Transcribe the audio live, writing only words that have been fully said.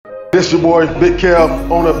This your boy, Big Kev,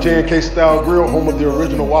 owner of J&K Style Grill, home of the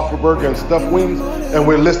original waffle burger and stuffed wings, and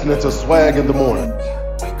we're listening to Swag in the Morning.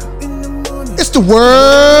 It's the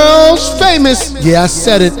world's famous, yeah, I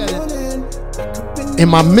said it, in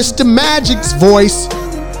my Mr. Magic's voice,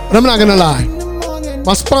 but I'm not gonna lie.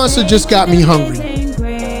 My sponsor just got me hungry.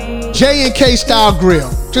 J&K Style Grill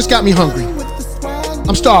just got me hungry.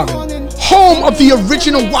 I'm starving. Home of the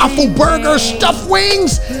original waffle burger, stuffed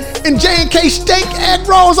wings, and J&K steak egg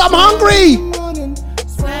rolls. I'm hungry.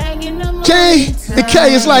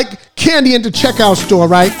 J&K is like candy at the checkout store,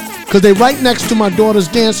 right? Because they right next to my daughter's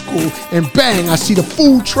dance school, and bang, I see the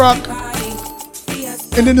food truck,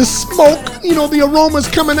 and then the smoke, you know, the aroma's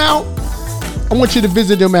coming out. I want you to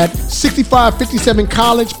visit them at 6557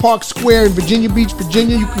 College Park Square in Virginia Beach,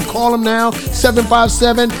 Virginia. You can call them now,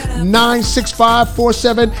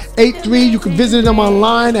 757-965-4783. You can visit them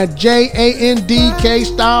online at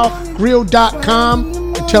jandkstylegrill.com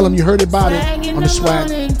and tell them you heard about it on the Swag.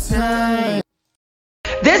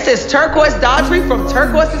 This is Turquoise Daughtry from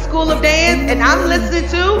Turquoise School of Dance, and I'm listening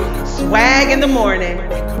to Swag in the Morning.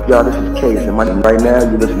 Y'all, this is Case, and right now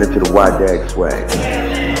you're listening to the YDAG Swag.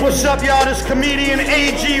 What's up, y'all? This comedian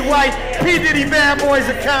A.G. White, P. Diddy Bad Boys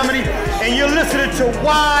of Comedy, and you're listening to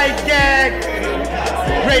YDAG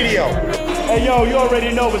Radio. Hey, yo, you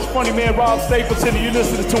already know it's funny man Rob Stapleton, and you're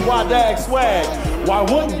listening to YDAG Swag. Why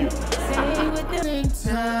wouldn't you?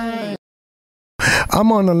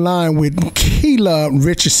 I'm on the line with Keyla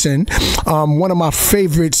Richardson, one of my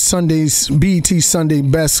favorite Sundays, BET Sunday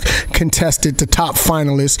Best contested, the top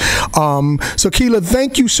finalist. So Keyla,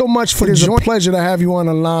 thank you so much for this. It's a pleasure to have you on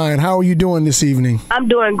the line. How are you doing this evening? I'm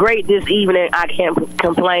doing great this evening. I can't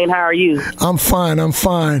complain. How are you? I'm fine. I'm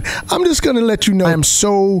just going to let you know I'm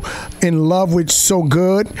so in love with So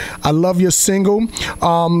Good. I love your single.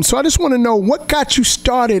 So I just want to know what got you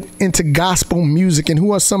started into gospel music, and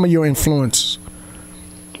who are some of your influences?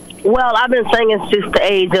 Well, I've been singing since the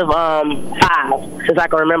age of 5. Since I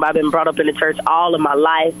can remember, I've been brought up in the church all of my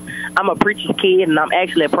life. I'm a preacher's kid, and I'm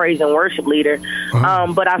actually a praise and worship leader.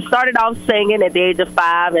 But I started off singing at the age of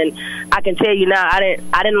 5, and I can tell you now, I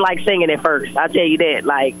didn't like singing at first. I'll tell you that.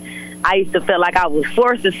 Like, I used to feel like I was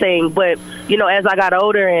forced to sing, but you know, as I got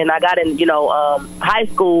older and I got in, high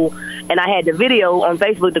school, and I had the video on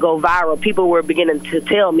Facebook to go viral, people were beginning to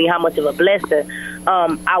tell me how much of a blessing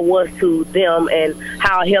I was to them, and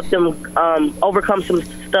how I helped them overcome some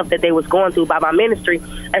stuff that they was going through by my ministry.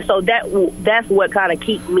 And so that's what kind of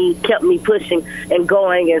kept me pushing and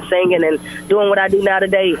going and singing and doing what I do now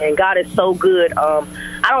today. And God is so good. I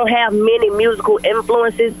don't have many musical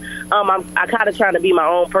influences. I kind of trying to be my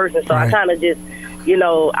own person, so right. I kind of just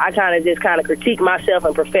critique myself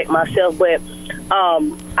and perfect myself. But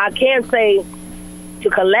I can say, to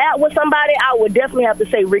collab with somebody, I would definitely have to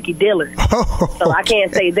say Ricky Dillard. So I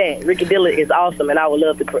can't say that. Ricky Dillard is awesome, and I would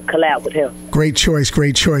love to collab with him. Great choice.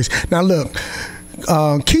 Now look,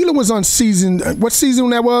 Keyla was on what season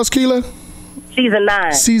that was, Keyla? Season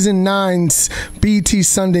 9. Season 9's BET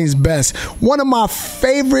Sunday's Best. One of my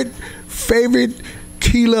favorite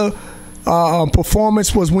Keyla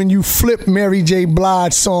performance was when you flipped Mary J.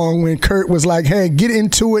 Blige's song, when Kurt was like, "Hey, get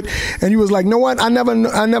into it," and you was like, "No what? I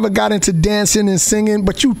never got into dancing and singing,"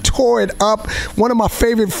 but you tore it up. One of my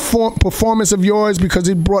favorite performance of yours, because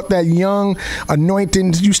it brought that young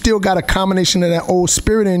anointing. You still got a combination of that old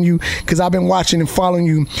spirit in you, because I've been watching and following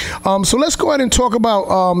you. So let's go ahead and talk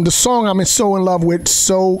about the song I'm so in love with,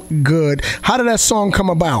 So Good. How did that song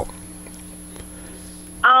come about?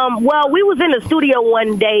 Well, we was in the studio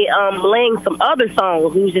one day laying some other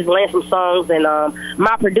songs. We was just laying some songs, and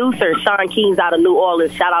my producer, Sean Keynes out of New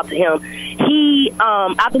Orleans, shout out to him. He,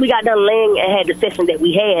 after we got done laying and had the session that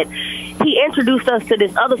we had, he introduced us to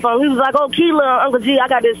this other song. He was like, "Oh, Keyla, Uncle G, I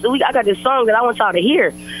got this song that I want y'all to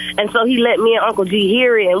hear." And so he let me and Uncle G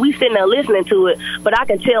hear it, and we sitting there listening to it. But I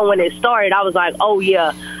can tell when it started, I was like, "Oh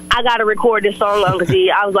yeah, I got to record this song, Uncle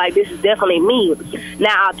G." I was like, "This is definitely me."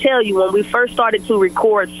 Now, I'll tell you, when we first started to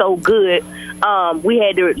record So Good, we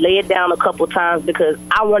had to lay it down a couple times, because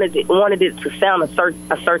I wanted it to sound a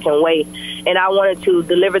certain way, and I wanted to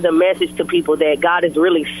deliver the message to people that God is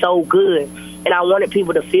really so good, and I wanted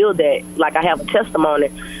people to feel that, like I have a testimony.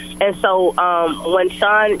 And so when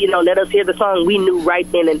Sean, let us hear the song, we knew right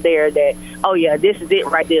then and there that, oh yeah, this is it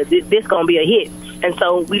right there. This gonna be a hit. And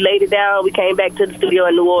so we laid it down. We came back to the studio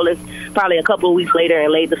in New Orleans probably a couple of weeks later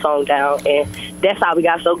and laid the song down. And that's how we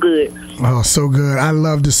got so good. Oh, so good. I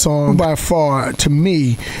love the song. By far, to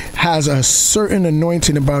me, has a certain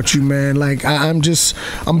anointing about you, man. Like I'm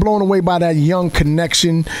blown away by that young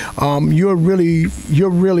connection. You're really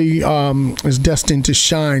is destined to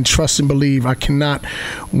shine. Trust and believe. I cannot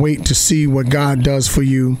wait to see what God does for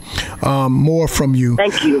you. More from you.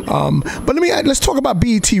 Thank you. But let's talk about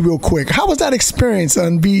BET real quick. How was that experience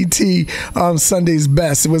on BET Sunday's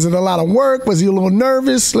Best? Was it a lot of work? Was you a little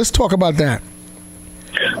nervous? Let's talk about that.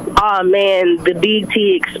 Oh man, the BET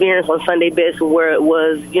experience on Sunday Best, where it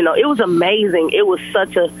was, it was amazing. It was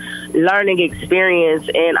such a learning experience,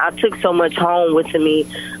 and I took so much home with me.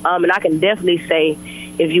 And I can definitely say,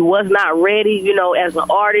 if you was not ready, as an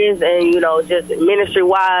artist and, just ministry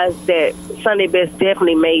wise, that Sunday Best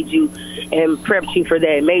definitely made you and prepped you for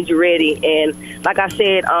that, made you ready. And like I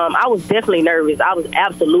said, I was definitely nervous. I was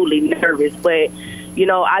absolutely nervous, but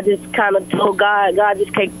I just kind of told God,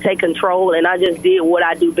 just take control, and I just did what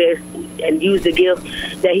I do best and used the gift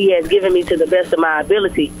that He has given me to the best of my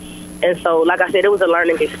ability. And so, like I said, it was a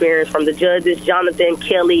learning experience from the judges, Jonathan,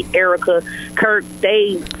 Kelly, Erica, Kirk.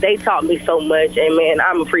 They taught me so much, and man,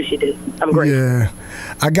 I'm appreciative. I'm grateful. Yeah,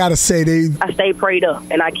 I gotta say I stayed prayed up,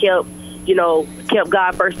 and I kept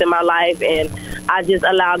God first in my life, and I just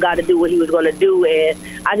allowed God to do what He was going to do, and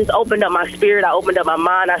I just opened up my spirit. I opened up my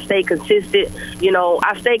mind. I stayed consistent.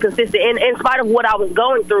 I stayed consistent in spite of what I was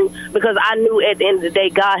going through, because I knew at the end of the day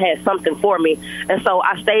God had something for me. And so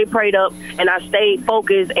I stayed prayed up, and I stayed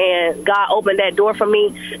focused, and God opened that door for me.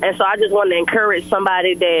 And so I just want to encourage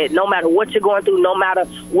somebody that no matter what you're going through, no matter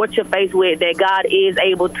what you're faced with, that God is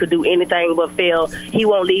able to do anything but fail. He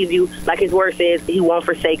won't leave you. Like His word says, He won't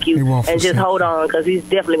forsake you. And just hold on, because He's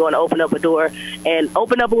definitely going to open up a door and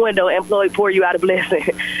open up a window and pour you out a blessing.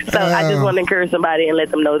 So I just want to encourage somebody and let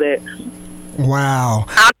them know that. Wow.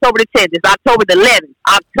 October the 10th. It's October the 11th.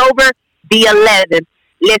 October the 11th.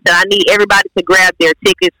 Listen, I need everybody to grab their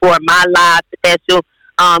tickets for my live special.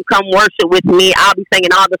 Come worship with me. I'll be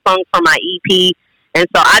singing all the songs from my EP. And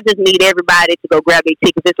so I just need everybody to go grab their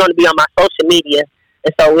tickets. It's going to be on my social media.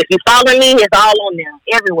 And so if you follow me, it's all on there,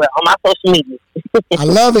 everywhere, on my social media. I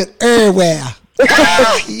love it everywhere.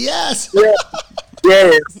 Yes.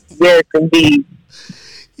 Yes, indeed.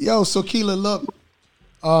 Yo, so Keyla, look,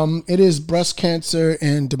 it is Breast Cancer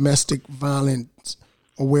and Domestic Violence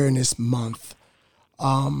Awareness Month.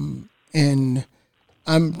 And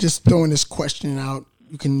I'm just throwing this question out.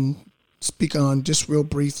 You can speak on just real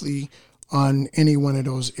briefly on any one of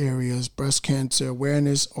those areas, breast cancer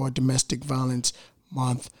awareness or domestic violence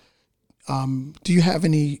month. Do you have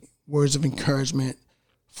any words of encouragement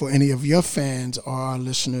for any of your fans or our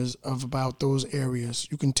listeners about those areas?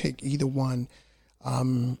 You can take either one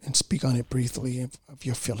and speak on it briefly of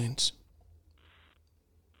your feelings.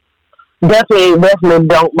 Definitely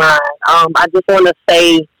don't mind. I just want to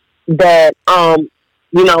say that,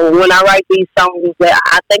 when I write these songs, that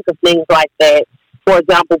I think of things like that. For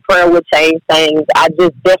example, prayer will change things. I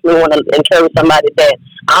just definitely want to encourage somebody that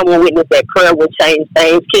I'm going to witness that prayer will change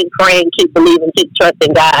things. Keep praying, keep believing, keep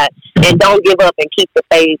trusting God, and don't give up and keep the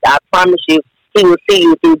faith. I promise you, He will see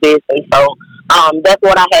you through this. And so that's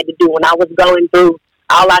what I had to do when I was going through.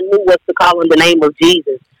 All I knew was to call on the name of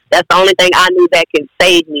Jesus. That's the only thing I knew that can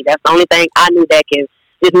save me. That's the only thing I knew that can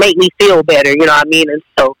just make me feel better. You know what I mean? And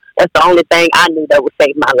so that's the only thing I knew that would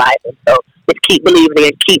save my life. And so just keep believing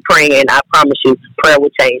and keep praying, and I promise you, prayer will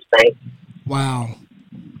change things. Wow.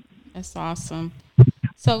 That's awesome.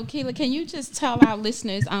 So, Keyla, can you just tell our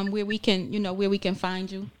listeners where we can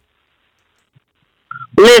find you?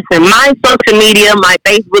 Listen, my social media, my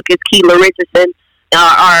Facebook is Keyla Richardson,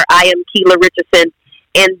 or I am Keyla Richardson.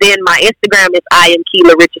 And then my Instagram is I am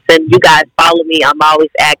Keyla Richardson. You guys follow me. I'm always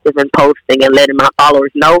active and posting and letting my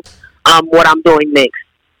followers know what I'm doing next.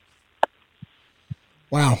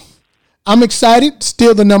 Wow. I'm excited.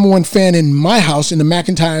 Still the number one fan in my house, in the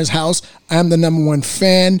McIntyre's house. I'm the number one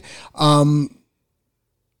fan. I'm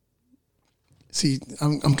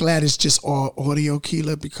glad it's just all audio,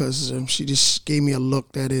 Keyla, because she just gave me a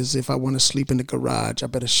look that is, if I want to sleep in the garage, I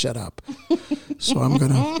better shut up. So I'm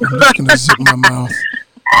just gonna zip my mouth.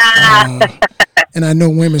 And I know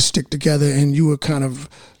women stick together, and you were kind of,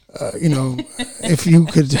 if you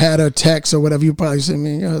could had a text or whatever, you probably say,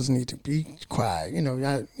 "Man, your husband need to be quiet."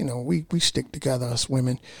 We stick together, us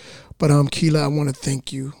women. But Keyla, I want to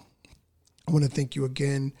thank you. I want to thank you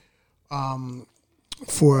again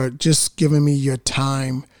for just giving me your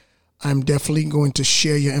time. I'm definitely going to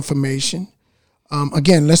share your information.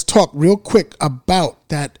 Again, let's talk real quick about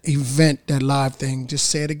that event, that live thing. Just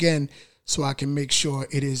say it again so I can make sure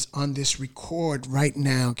it is on this record right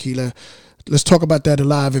now, Keyla. Let's talk about that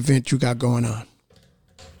live event you got going on.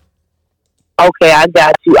 Okay, I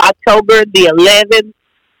got you. October the 11th.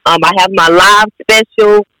 I have my live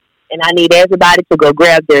special, and I need everybody to go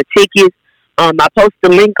grab their tickets. I post the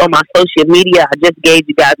link on my social media. I just gave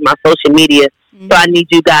you guys my social media, so I need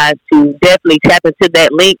you guys to definitely tap into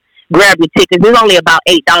that link. Grab your tickets. It's only about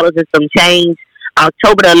 $8 and some change.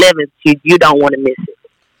 October the 11th. You don't want to miss it.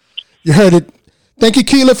 You heard it. Thank you,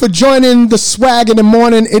 Keyla, for joining the swag in the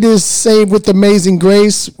morning. It is Saved with Amazing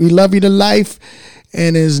Grace. We love you to life,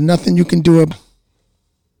 and there's nothing you can do about it.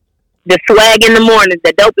 The swag in the morning,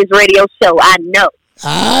 the dopest radio show. I know.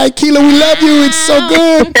 All right, Keyla, we love you. It's so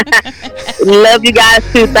good. Love you guys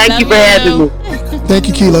too. Thank you for having me. Thank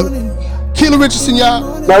you, Keyla. Keyla Richardson,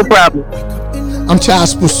 y'all. No problem. I'm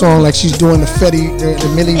Chasper song like she's doing the Fetty, the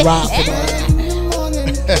Millie Rock.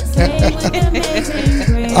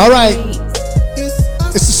 All right.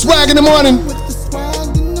 It's the swag in the morning.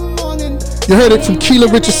 You heard it from Keyla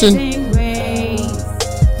Richardson.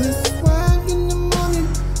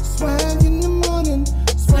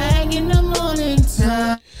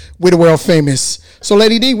 We're the world famous. So,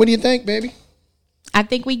 Lady D, what do you think, baby? I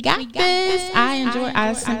think we got this.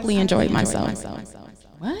 I simply enjoyed myself.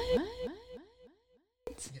 What?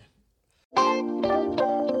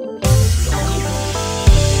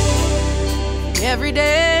 Every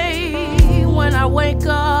day when I wake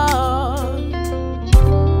up,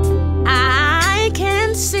 I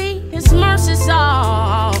can see His mercies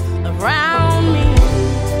all around me,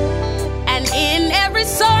 and in every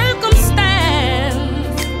circumstance,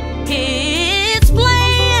 His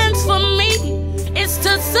plans for me is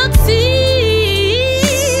to succeed.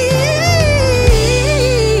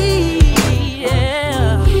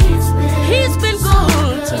 Yeah. He's been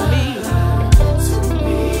good to me,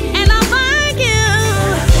 and I thank you.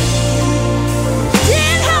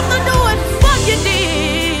 Didn't have to do it, but you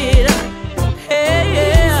did.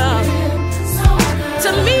 Yeah. To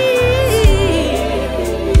me,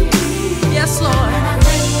 yes, Lord.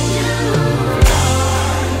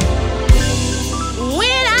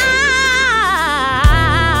 When I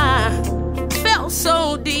felt so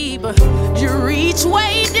deep, you reached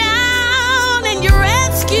way down and you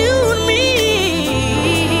rescued me.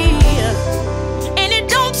 And it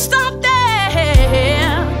don't stop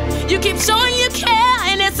there. You keep showing you care,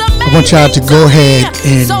 and it's amazing. I want y'all to go ahead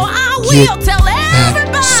and so I will get tell that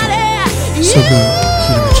everybody. so good,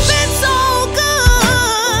 Keyla Richardson. Been so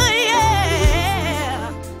good,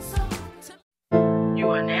 yeah. You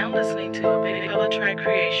are now listening to a Big Fella Track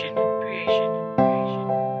creation.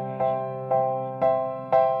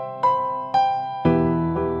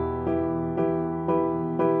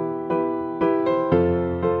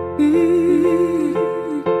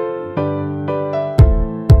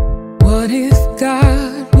 What if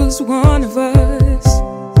God was one of us,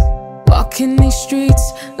 walking these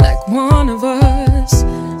streets like one of us,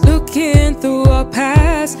 looking through our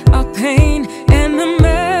past, our pain, and the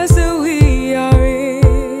mess that we are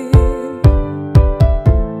in?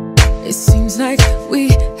 It seems like we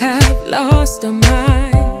have lost our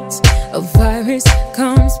minds. A virus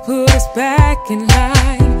comes, put us back in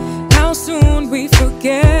line. How soon we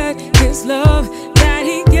forget His love, that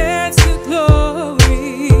He gets the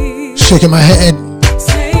glory. Shaking my head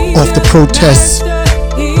off the protest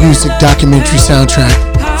music documentary soundtrack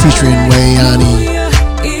featuring Wayani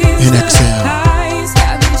and XL.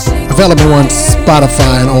 Available on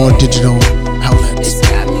Spotify and all digital outlets.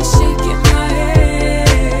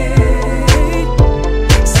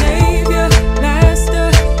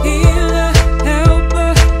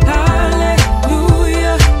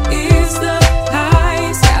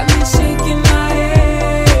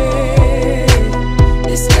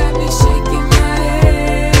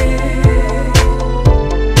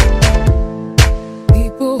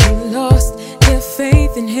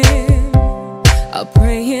 In Him, are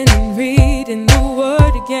praying and reading the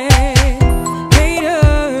Word again. Haters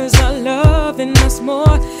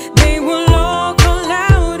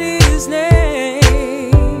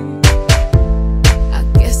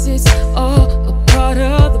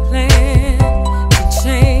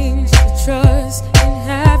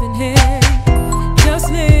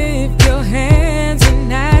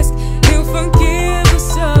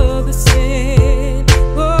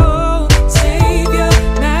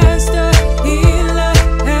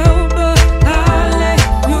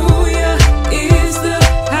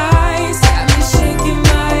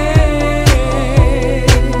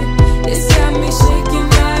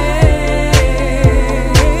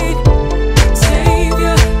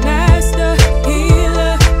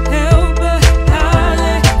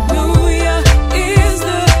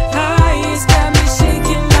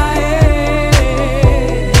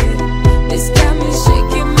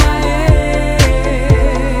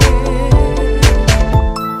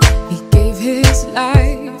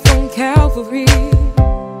free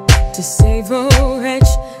to save a wretch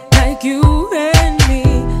like you and me.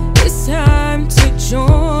 It's time to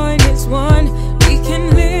join as one. We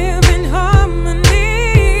can live in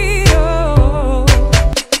harmony. Oh.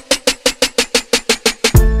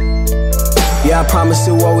 Yeah, I promise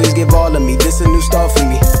to always give all of me. This a new start for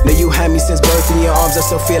me. Now you had me since birth in your arms. I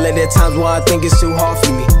still feel it at times where I think it's too hard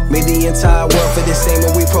for me. Made the entire world for the same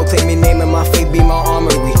when we proclaim your name and my faith be my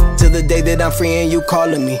armory. Till the day that I'm free and you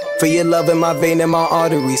calling me. For your love in my vein and my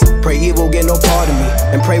arteries. Pray evil get no part of me.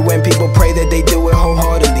 And pray when people pray that they do it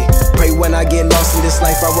wholeheartedly. Pray when I get lost in this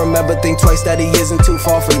life I remember think twice that he isn't too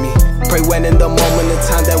far from me. Pray when in the moment of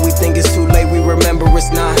time that we think it's too late we remember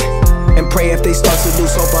it's not. And pray if they start to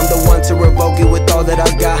lose hope I'm the one to revoke it with all that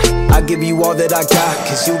I got. I give you all that I got,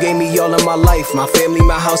 cause you gave me all of my life. My family,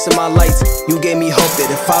 my house and my lights. You gave me hope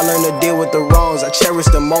that if I learn to deal with the wrongs I cherish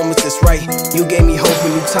the moments that's right. You gave me hope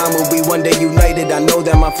and new time will be one day united. I know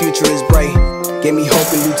that my future is bright. Gave me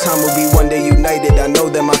hope and new time will be one day united. I know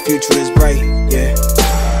that my future is bright, yeah.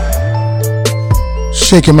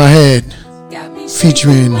 Shaking My Head,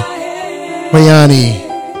 featuring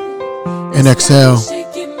Rayani and XL.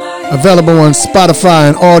 Available on Spotify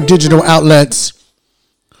and all digital outlets.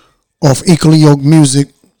 Off Equally Yoked Music.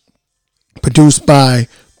 Produced by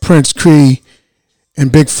Prince Cree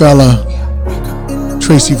and Big Fella.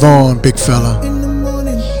 Tracy Vaughn, Big Fella.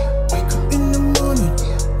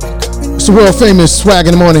 It's the world famous Swag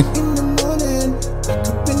in the Morning.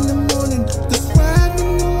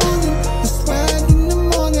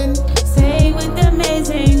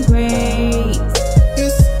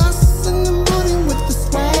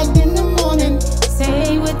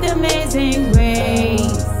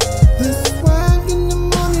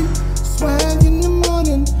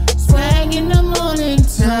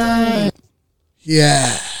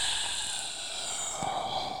 Yeah.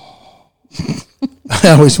 I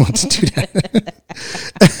always want to do that.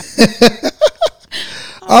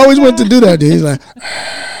 I always want to do that, dude. He's like,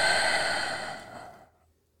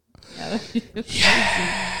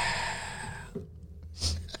 yeah.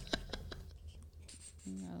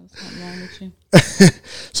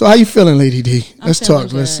 So how you feeling, Lady D? Let's talk.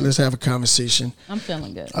 Good. Let's have a conversation. I'm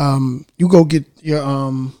feeling good. You go get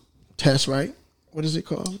your test, right? What is it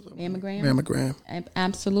called? Mammogram. Mammogram.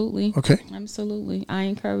 Absolutely. Okay. Absolutely. I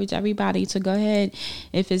encourage everybody to go ahead.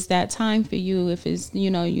 If it's that time for you, if it's,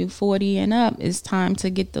 you 40 and up, it's time to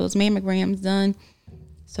get those mammograms done.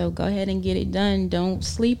 So go ahead and get it done. Don't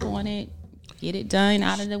sleep on it. Get it done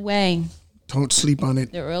out of the way. Don't sleep on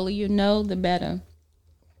it. The earlier you know, the better.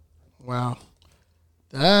 Wow.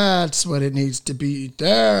 That's what it needs to be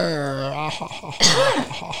there.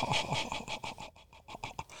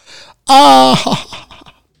 All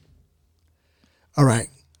right.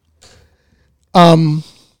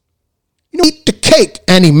 Eat the cake,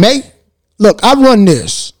 Annie Mae. Look, I run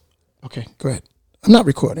this. Okay, go ahead. I'm not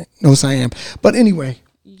recording. No, I am. But anyway,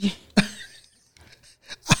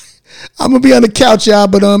 I'm gonna be on the couch, y'all.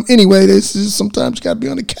 But anyway, this is sometimes you gotta be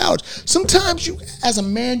on the couch. Sometimes you, as a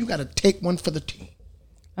man, you gotta take one for the team.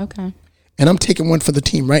 Okay. And I'm taking one for the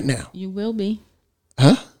team right now. You will be.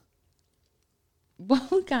 Huh?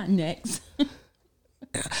 What we got next?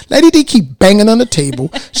 Lady D keep banging on the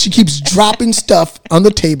table. She keeps dropping stuff on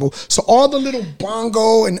the table. So all the little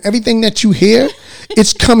bongo and everything that you hear,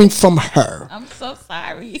 it's coming from her. I'm so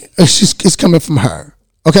sorry. It's coming from her.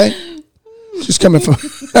 Okay? She's coming from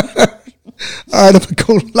her. All right, I'm gonna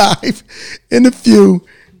go live in a few,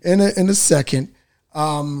 in a second.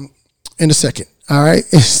 In a second. All right,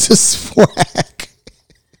 it's the swag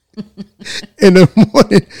in the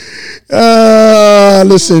morning.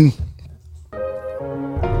 Listen.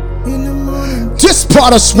 This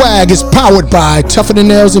part of swag is powered by Tougher Than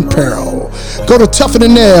Nails Apparel. Go to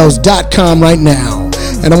tougherthannails.com right now,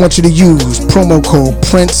 and I want you to use promo code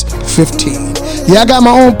Prince15. Yeah, I got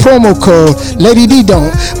my own promo code. Lady D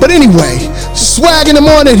don't. But anyway, swag in the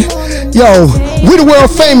morning. Yo, we the world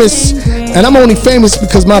famous, and I'm only famous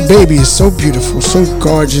because my baby is so beautiful, so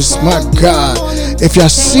gorgeous. My God, if y'all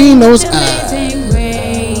seen those eyes.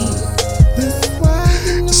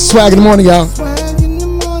 Swag in the morning, y'all.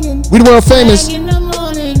 We the world famous.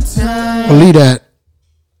 Believe that.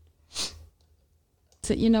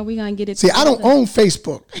 So, we're going to get it. See, I don't own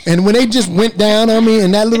Facebook. And when they just went down on me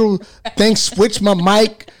and that little thing switched my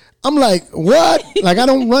mic, I'm like, what? Like, I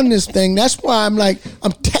don't run this thing. That's why I'm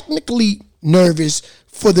technically nervous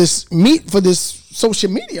for this social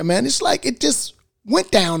media, man. It's like it just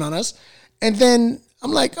went down on us. And then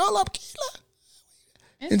I'm like, oh, up, Keyla.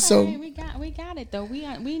 It's and so right. we got it though. We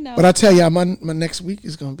know. But I tell y'all, my next week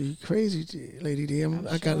is gonna be crazy, Lady D.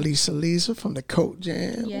 I got Lisa from the Coat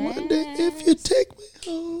Jam. Yes. Wonder if you take me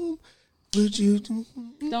home Would you?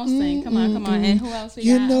 Don't sing. Come on. And who else we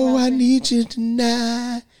you got? know I need you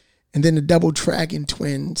tonight. And then the double track in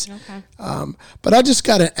Twins. Okay. But I just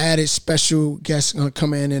got an added special guest gonna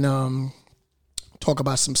come in and talk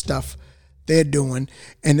about some stuff they're doing.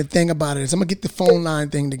 And the thing about it is, I'm gonna get the phone line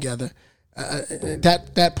thing together.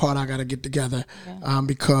 That part I gotta get together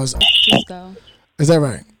because. Let's go. Is that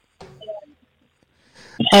right?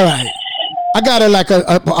 All right. I got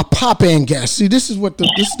a pop-in guest. See, this is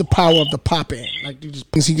the power of the pop-in. Like these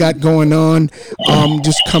things he got going on,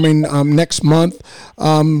 just coming next month.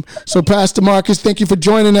 So Pastor Marcus, thank you for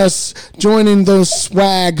joining us, joining those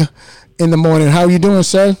swag in the morning. How are you doing,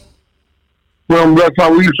 sir? Well, I'm blessed.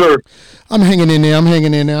 How are you, sir? I'm hanging in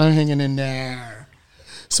there.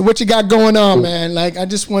 So what you got going on, man? Like, I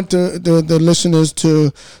just want the listeners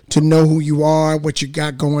to know who you are, what you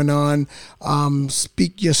got going on.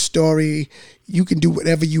 Speak your story. You can do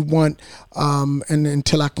whatever you want, and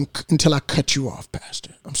until I cut you off,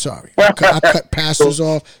 Pastor. I'm sorry. I cut pastors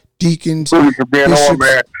off, deacons. Thank you for being on,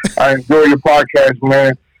 man. I enjoy your podcast,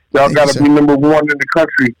 man. Y'all got to be number one in the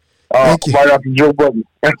country. Right after Joe Budden.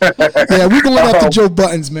 Yeah, we're going after Joe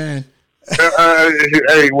Buttons, man.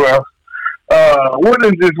 Hey, well. What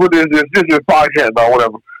is this? This is a podcast or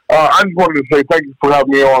whatever. I just wanted to say thank you for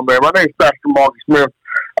having me on, man. My name is Pastor Marcus Smith.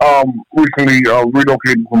 Recently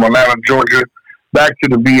relocated from Atlanta, Georgia, back to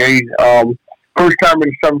the VA. First time in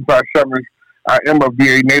the 757. I am a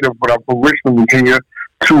VA native, but I'm from Richmond, Virginia,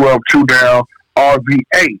 2 up, 2 down,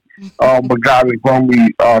 RVA. But God has brought me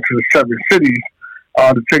to the 7 cities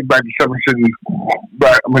to take back the 7 cities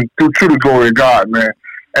back. I mean, to the glory of God, man.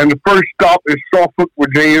 And the first stop is Suffolk,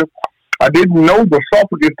 Virginia. I didn't know, but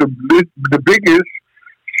Suffolk is the biggest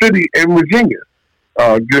city in Virginia.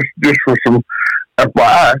 Just for some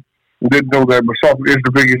FYI, didn't know that, but Suffolk is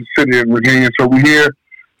the biggest city in Virginia. So we're here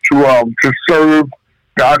to serve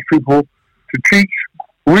God's people, to teach,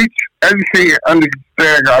 reach, educate, and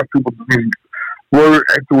understand God's people through His word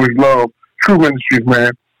and through His love. True ministries,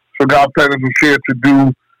 man. So God planted us here to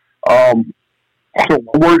do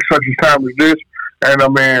work such a time as this.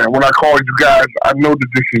 And man, when I called you guys, I know that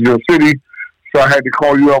this is your city, so I had to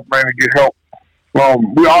call you up, man, to get help.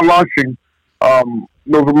 We are launching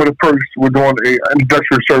November the 1st. We're doing an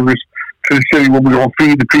introductory service to the city where we're going to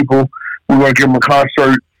feed the people. We're going to give them a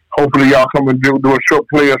concert. Hopefully, y'all come and do a short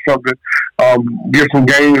play or something. Give some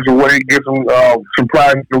games away, give some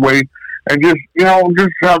prizes away, and just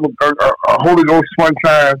have a Holy Ghost fun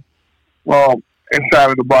time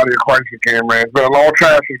inside of the body of Christ again, man. It's been a long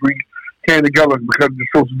time since we came together because of the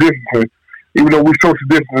social distancing. Even though we're social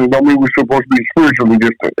distancing, don't mean we're supposed to be spiritually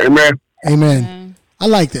distant. Amen. Amen. I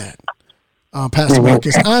like that, Pastor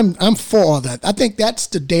Marcus. I'm for all that. I think that's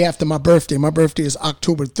the day after my birthday. My birthday is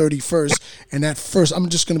October 31st, and that first, I'm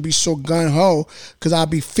just gonna be so gung ho because I'll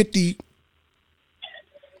be 50.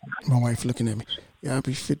 My wife looking at me. Yeah, I'll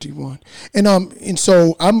be 51, and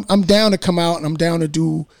so I'm down to come out and I'm down to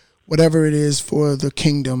do whatever it is for the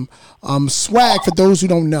kingdom. Swag, for those who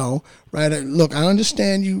don't know, right? Look, I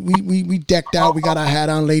understand you. We decked out. We got our hat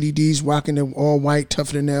on. Lady D's rocking the all white,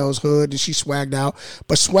 tougher than nails hood, and she swagged out.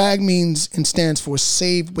 But swag means and stands for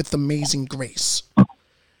Saved with Amazing Grace. Wow.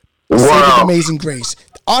 Saved with Amazing Grace.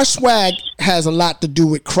 Our swag has a lot to do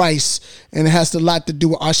with Christ, and it has a lot to do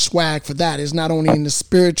with our swag for that. It's not only in the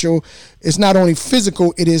spiritual, it's not only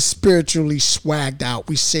physical, it is spiritually swagged out.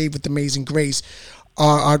 We saved with amazing grace.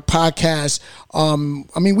 Our podcast, I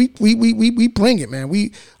mean, we bring it, man.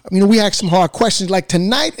 We ask some hard questions. Like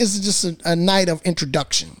tonight is just a night of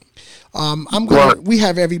introduction. We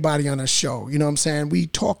have everybody on our show. You know what I'm saying? We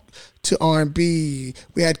talk to R&B.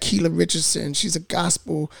 We had Keyla Richardson. She's a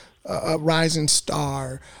gospel rising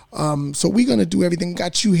star. So we're gonna do everything.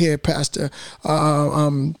 Got you here, Pastor.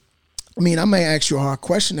 I mean, I may ask you a hard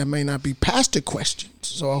question that may not be pastor questions.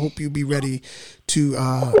 So I hope you'll be ready to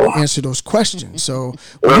answer those questions. So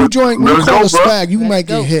when you call the swag, you might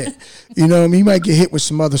get hit. You know what I mean? You might get hit with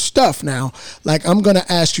some other stuff now. Like, I'm going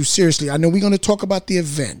to ask you seriously. I know we're going to talk about the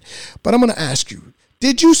event, but I'm going to ask you,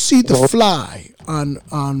 did you see the fly on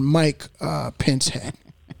Mike Pence's head?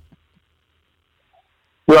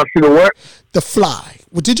 Did I see the what? The fly.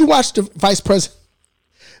 Well, did you watch the vice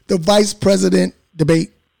president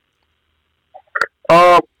debate?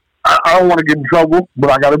 I don't want to get in trouble,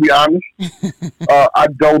 but I got to be honest. I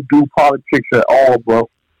don't do politics at all, bro.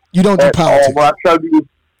 You don't do politics? But I tell you,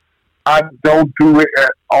 I don't do it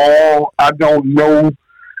at all. I don't know.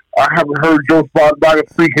 I haven't heard Joe Biden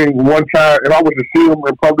speaking one time. If I was to see him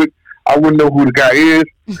in public, I wouldn't know who the guy is.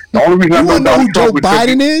 The only reason you wouldn't know who Joe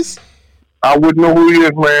Biden is? I wouldn't know who he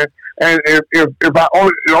is, man. And the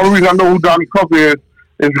only reason I know who Donald Trump is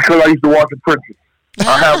because I used to watch The Princess.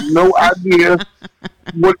 I have no idea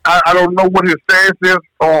I don't know what his stance is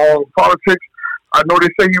on politics. I know they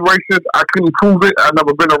say he's racist. I couldn't prove it. I've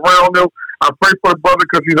never been around him. I pray for the brother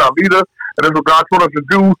because he's our leader, and that's what God told us to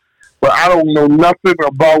do. But I don't know nothing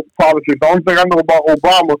about politics. The only thing I know about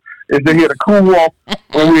Obama is that he had a cool off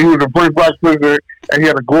when he was a first black president, and he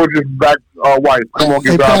had a gorgeous black wife. Come on,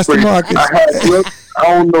 give God praise. I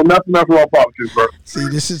don't know nothing else about politics, bro. See,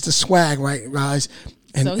 this is the swag, right, guys?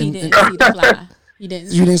 So he didn't see the fly. You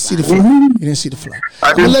didn't see the fly. You didn't see the fly.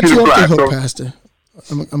 I'm going to let you off the hook, Pastor.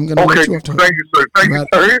 I'm going to let you off the hook. Thank you, sir. Thank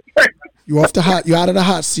you, sir. You off the hot. You out of the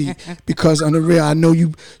hot seat because on the real, I know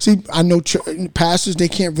you. See, I know pastors. They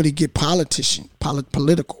can't really get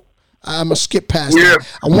political. I'm gonna skip past that.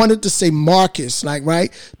 I wanted to say Marcus, like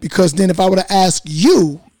right, because then if I would have asked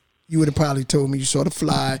you, you would have probably told me you saw the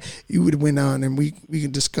fly. You would have went on, and we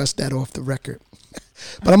can discuss that off the record.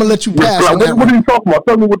 But I'm gonna let you pass. What are you talking about?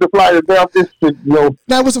 Tell me what the fly is down this shit,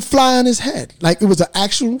 That was a fly on his head. Like it was an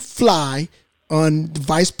actual fly on the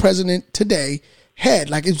vice president today. Head,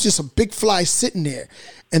 like it was just a big fly sitting there,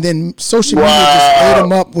 and then social media just ate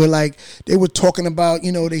them up. Where like they were talking about,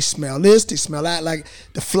 they smell this, they smell that, like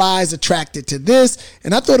the flies attracted to this,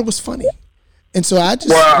 and I thought it was funny. And so I'm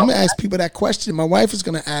gonna ask people that question. My wife is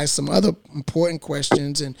gonna ask some other important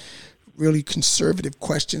questions and really conservative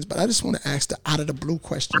questions, but I just want to ask the out of the blue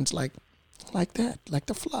questions like that, like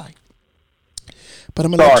the fly. But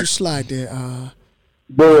I'm gonna let you slide there,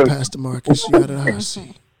 Pastor Marcus. You out of the hot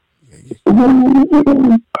seat.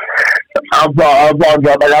 I apologize.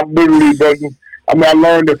 Like I literally doesn't. I mean, I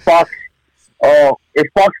learned that Fox, is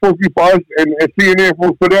Fox supposed to be for us and CNN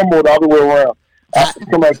supposed for them, or the other way around?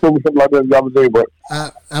 Somebody told me something like that the other day, but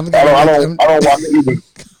I don't watch it either.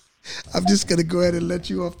 I'm just gonna go ahead and let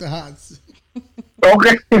you off the hot seat.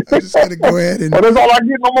 Okay. I'm just gonna go ahead and. Well, that's all I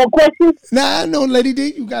get. No more questions. Nah, no, Lady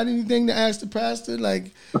D. You got anything to ask the pastor?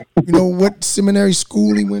 Like, what seminary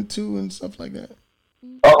school he went to and stuff like that.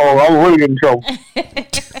 I'm really getting in trouble.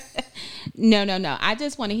 No. I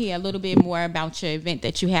just want to hear a little bit more about your event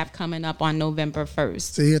that you have coming up on November 1st.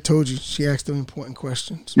 See, I told you. She asked them important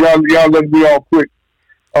questions. Y'all let me all quick.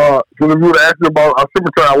 Because if you would ask me about a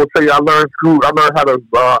cemetery, I would tell you I learned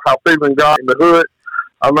how favoring God in the hood.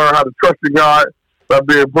 I learned how to trust in God by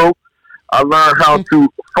being broke. I learned how to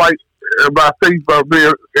fight by faith by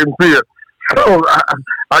being in fear. So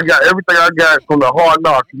I got everything I got from the hard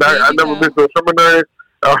knocks. I never been to a seminary.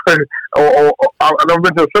 I've never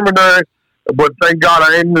been to a seminary, but thank God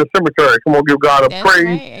I ain't in the cemetery. Come on, give God a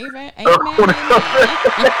praise. Right.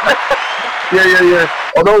 Yeah.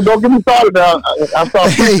 Oh, don't get me started now. I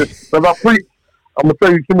start preaching. If I preach, I'm going to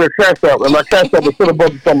tell you, give me a cash out. And my cash out is sitting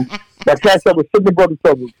above something. My cash out is sitting above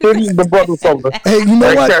something. Sitting above something. Hey, you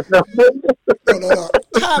know what? No.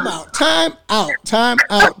 Time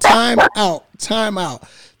out.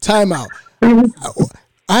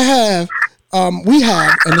 I have, we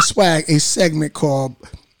have in the swag a segment called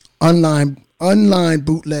Online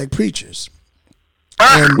Bootleg Preachers.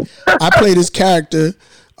 And I play this character,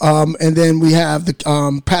 and then we have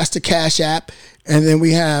the Pastor Cash App, and then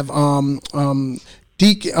we have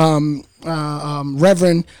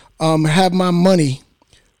Reverend Have My Money,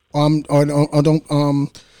 or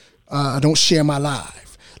don't share my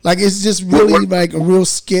life. Like it's just really like a real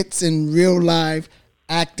skits and real live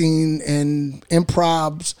acting and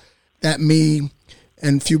improvs that me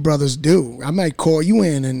and a few brothers do. I might call you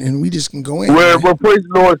in and we just can go in. Well, praise the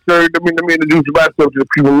Lord, sir. Let me introduce myself to the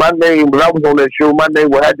people. My name, when I was on that show, my name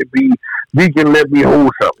would have to be Deacon Let Me Hold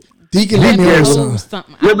Something. Deacon Let Me Hold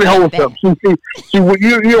Something. Let me hold something. See, what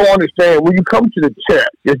you don't understand, when you come to the church,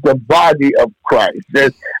 it's the body of Christ.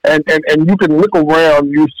 And you can look around,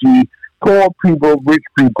 you see poor people, rich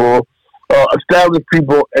people, established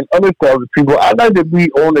people, and unestablished people. I like to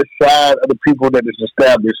be on the side of the people that is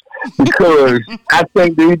established because I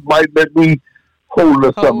think they might let me hold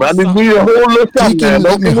or something. I need a whole little something.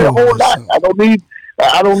 Don't give me a whole lot. I don't need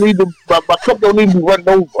my cup don't need to be running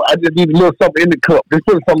over. I just need a little something in the cup. Just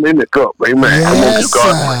put something in the cup, amen. Yes,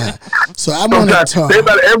 sir. So I want to talk.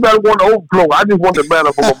 Everybody want to overflow. I just want the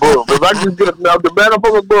manna from above. If I just get the manna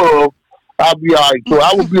from above, I'll be all right. So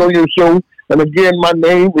I will be on your show. And again, my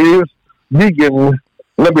name is Deacon.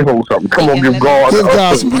 Let me hold something. Come on, give God.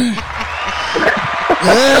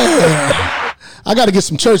 Yeah. I got to get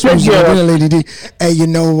some church music, Lady D. Hey, you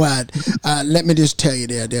know what? Let me just tell you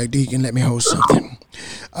there, Deacon. Let me hold something.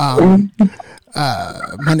 My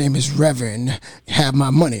name is Reverend Have My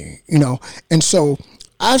Money, and so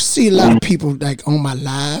I see a lot of people like on my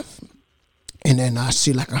live, and then I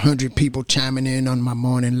see like 100 people chiming in on my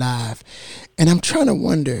morning live, and I'm trying to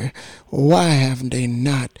wonder why haven't they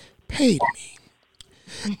not paid me?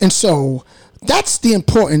 And so that's the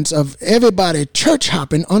importance of everybody church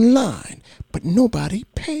hopping online, but nobody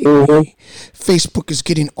paid me. Facebook is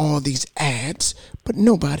getting all these ads, but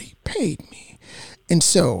nobody paid me. And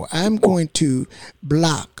so I'm going to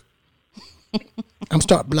block. I'm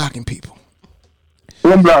start blocking people.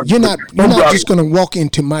 You're not just going to walk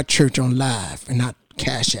into my church on live and not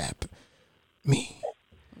Cash App me.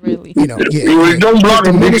 Really? Don't block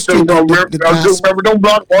him. Don't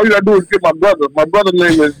block. All you gotta do is get my brother. My brother's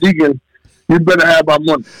name is Deacon. You better have my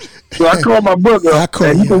money. So I call my brother,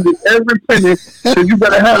 and he can get every penny. So you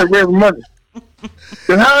better have it every money.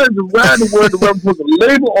 And how is the word the Reverend put a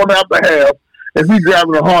label on our behalf if he's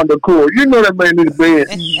driving a Honda Accord? You know that man needs a bed.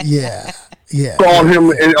 Yeah. Call him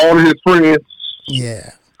and all of his friends.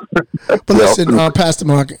 Yeah. But listen, Pastor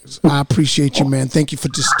Marcus, I appreciate you, man. Thank you for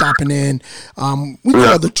just stopping in. We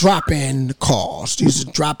call the drop-in calls. These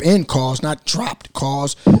are drop-in calls, not dropped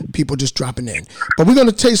calls. People just dropping in. But we're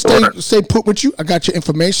going to stay put with you. I got your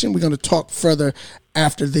information. We're going to talk further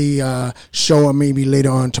after the show, or maybe later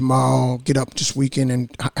on tomorrow. Get up this weekend and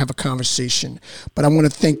have a conversation. But I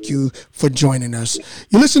want to thank you for joining us.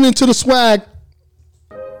 You're listening to The Swag.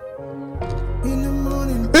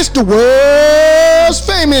 It's the world's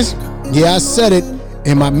famous. Yeah, I said it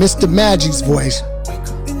in my Mr. Magic's voice.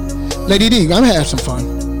 Lady D, I'm having some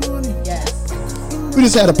fun. Yes. We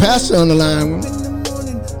just had a pastor on the line.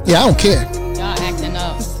 Yeah, I don't care. Y'all acting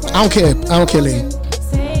up. I don't care, lady.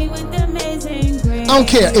 I don't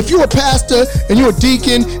care. If you're a pastor and you're a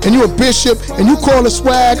deacon and you're a bishop and you call a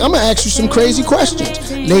swag, I'm going to ask you some crazy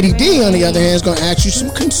questions. Lady D, on the other hand, is going to ask you some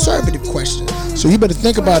conservative questions. So you better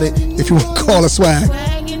think about it if you want to call a swag.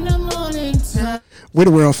 We're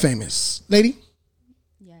the world famous. Lady?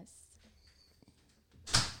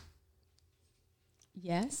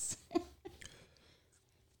 Yes.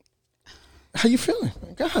 How you feeling?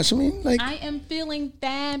 Gosh, I mean, like... I am feeling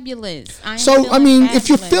fabulous. If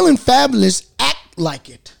you're feeling fabulous, act like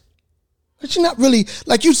it. But you're not really...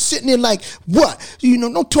 Like, you sitting there like, what?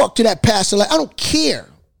 Don't talk to that pastor. Like, I don't care.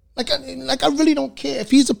 Like I really don't care. If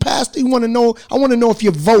he's a pastor, I want to know if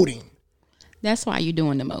you're voting. That's why you're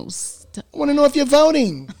doing the most. I want to know if you're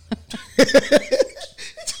voting.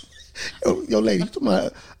 yo, lady, I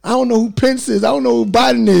don't know who Pence is. I don't know who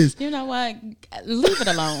Biden is. You know what? Leave it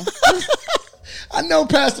alone. I know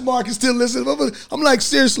Pastor Mark is still listening, but I'm like,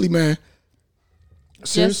 seriously, man.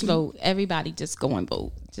 Seriously? Just vote. Everybody just go and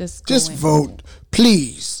vote. Just vote,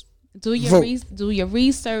 please. Do your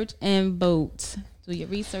research and vote. Do your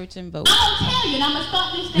research and vote.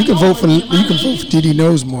 You can vote for Didi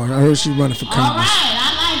Knows More. I heard she's running for Congress. All right,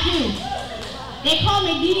 I like you. They call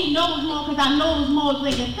me Didi Knows More because I knows more than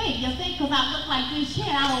they think. You think because I look like this shit,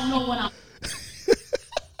 I don't know what I'm.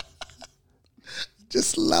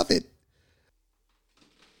 Just love it.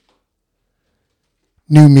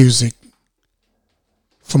 New music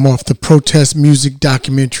from off the protest music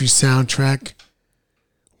documentary soundtrack,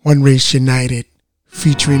 One Race United,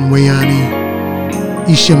 featuring Wayani,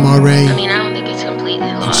 Isha Murray. I don't think it's completely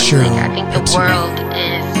lost. Sure, I think the world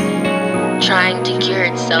is trying to cure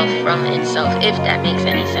itself from itself, if that makes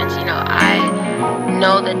any sense. I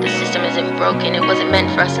know that the system isn't broken. It wasn't meant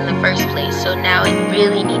for us in the first place. So now it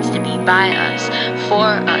really needs to be by us,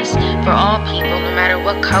 for all people, no matter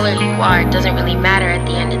what color you are. It doesn't really matter at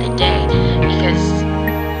the end of the day because,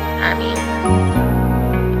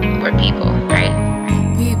 we're people, right?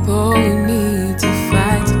 People, we need to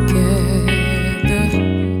fight together.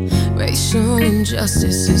 Racial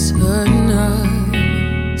injustice is hurting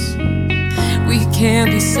us. We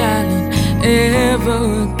can't be silent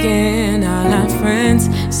ever again. All our friends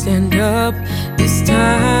stand up. This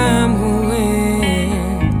time we'll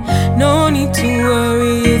win. No need to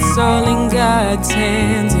worry, it's all in God's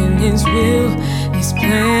hands. In His will, His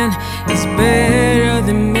plan is better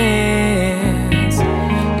than man's.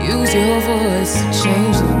 Use your voice to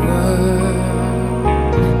change the world.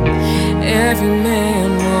 Every man,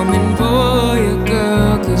 woman, boy, or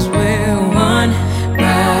girl, 'cause we're one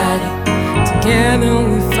body. Together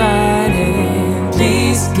we fighting.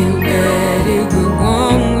 Please get ready. We're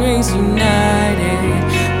one race united.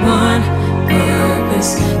 One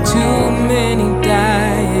purpose. Too many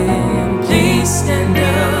dying. Please stand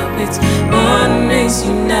up. It's one race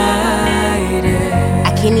united.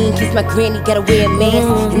 I can't even kiss my granny, gotta wear a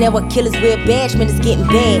mask. And now our killers wear a badge, man, it's getting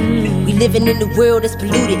bad. We living in a world that's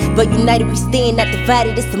polluted, but united we stand, not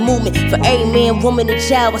divided, it's the movement. For every man, woman, and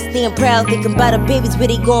child, I stand proud. Thinking about our babies, where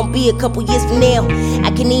they gonna be a couple years from now.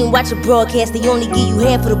 I can't even watch a broadcast, they only give you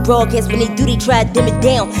half of the broadcast. When they do, they try to dim it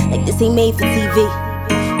down, like this ain't made for TV.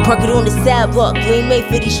 Park it on the sidewalk, you ain't made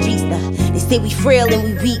for these streets now. They say we frail and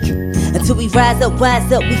we weak. Until we rise up,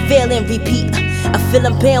 we fail and repeat. I feel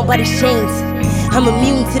I'm bound by these chains. I'm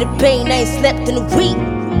immune to the pain, I ain't slept in a week.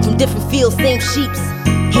 From different fields, same sheeps.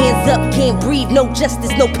 Hands up, can't breathe, no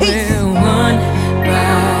justice, no peace. We're one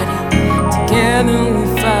body, together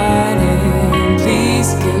we're fighting.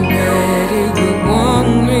 Please get ready, we're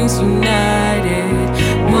one race united.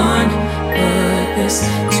 One purpose,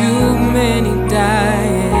 too many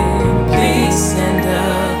dying. Please stand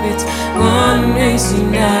up, it's one race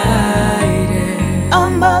united. A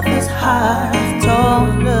mother's heart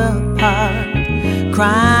torn apart,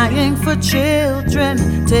 crying for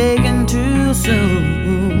children taken too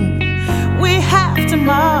soon. We have to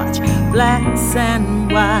march, blacks and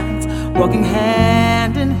whites, walking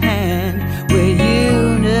hand in hand, we're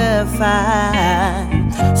unified.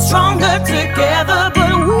 Stronger together.